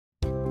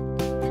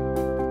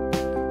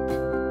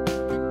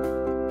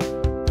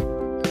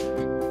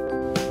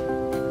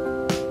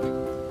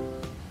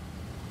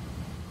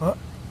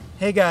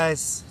Hey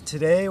guys,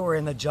 today we're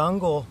in the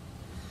jungle,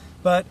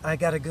 but I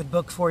got a good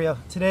book for you.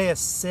 Today is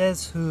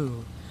Says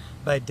Who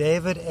by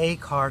David A.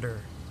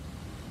 Carter.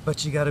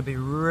 But you gotta be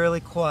really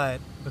quiet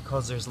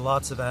because there's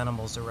lots of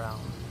animals around.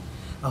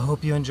 I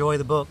hope you enjoy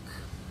the book.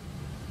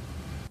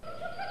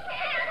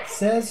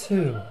 Says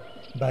Who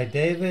by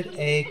David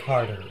A.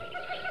 Carter.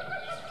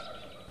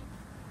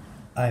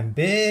 I'm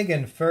big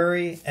and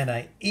furry and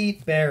I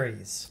eat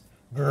berries.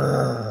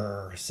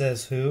 Grrr,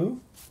 says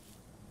who?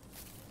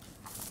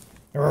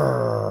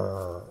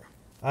 Grrr,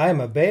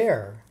 I'm a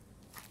bear.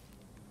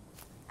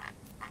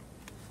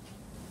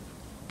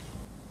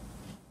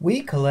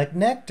 We collect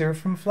nectar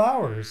from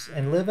flowers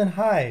and live in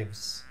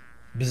hives.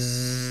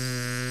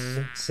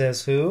 Bzzz,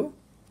 says who?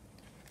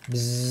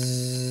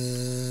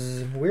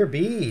 Bzzz, we're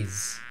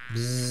bees.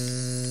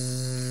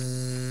 Bzzz.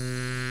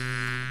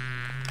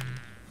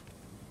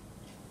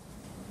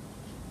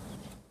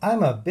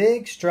 I'm a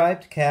big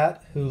striped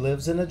cat who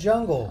lives in a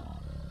jungle.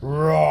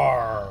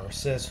 Roar,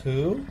 says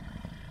who?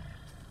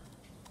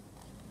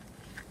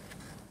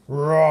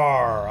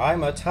 Roar,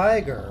 I'm a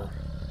tiger.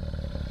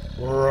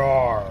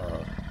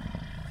 Roar.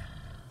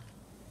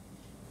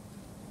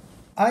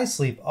 I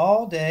sleep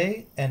all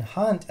day and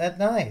hunt at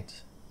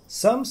night.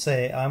 Some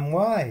say I'm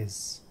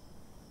wise.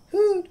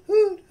 Hoot,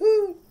 hoot,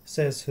 hoot,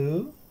 says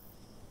who?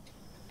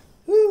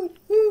 Hoot,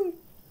 hoot.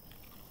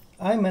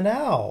 I'm an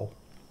owl.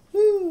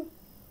 Hoot.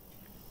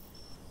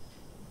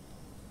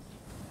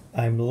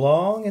 I'm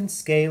long and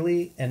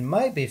scaly and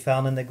might be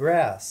found in the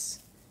grass.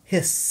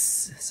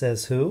 Hiss,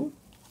 says who?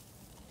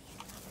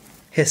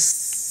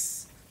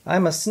 Hiss,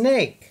 I'm a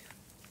snake.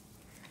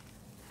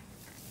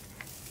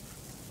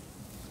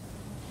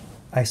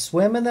 I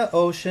swim in the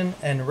ocean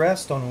and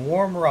rest on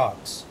warm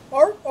rocks.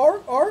 Ark,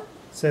 ark, ark,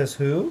 says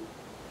who?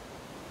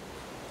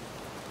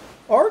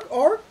 Ark,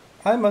 ark,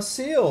 I'm a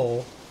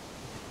seal.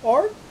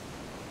 Ark.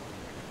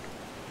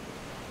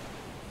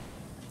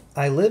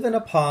 I live in a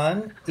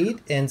pond,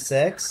 eat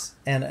insects,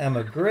 and am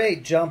a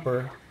great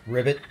jumper.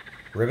 Ribbit,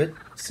 ribbit,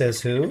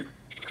 says who?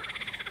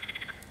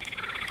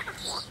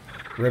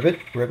 Ribbit,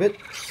 ribbit,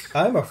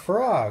 I'm a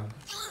frog.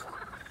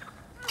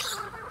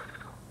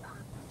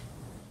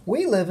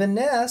 We live in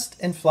nest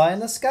and fly in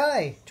the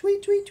sky.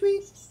 Tweet, tweet,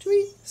 tweet,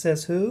 tweet,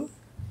 says who?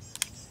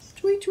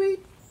 Tweet,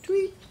 tweet,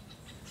 tweet.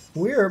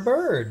 We're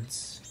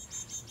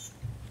birds.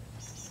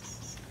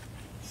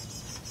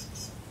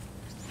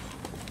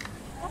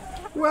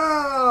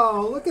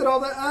 Wow, look at all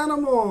the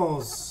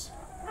animals.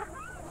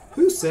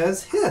 Who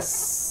says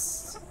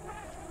hiss?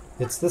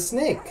 It's the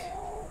snake.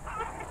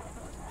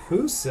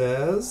 Who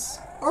says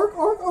ark,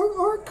 ark, ark,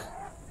 ark?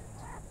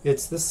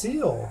 It's the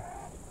seal.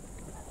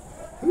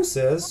 Who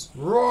says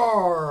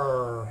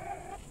roar?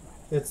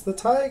 It's the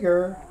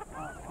tiger.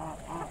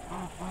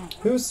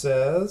 Who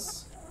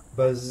says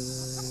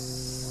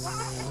buzz?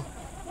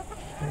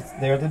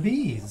 They're the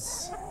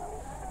bees.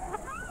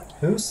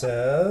 Who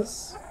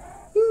says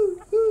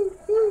hoot, hoot,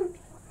 hoot?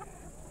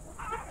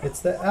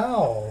 It's the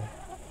owl.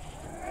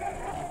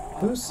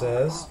 Who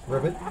says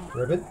ribbit,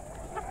 ribbit?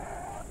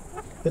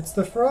 It's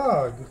the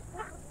frog.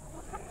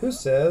 Who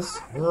says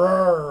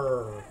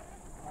roar?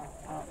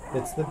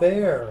 It's the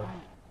bear.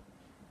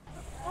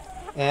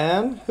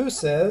 And who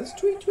says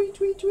tweet, tweet,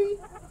 tweet, tweet?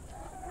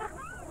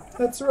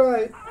 That's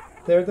right,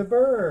 they're the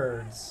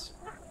birds.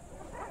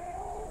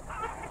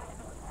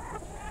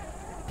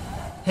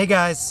 Hey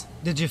guys,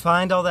 did you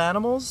find all the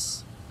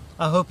animals?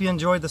 I hope you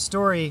enjoyed the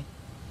story.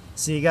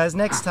 See you guys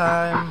next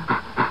time.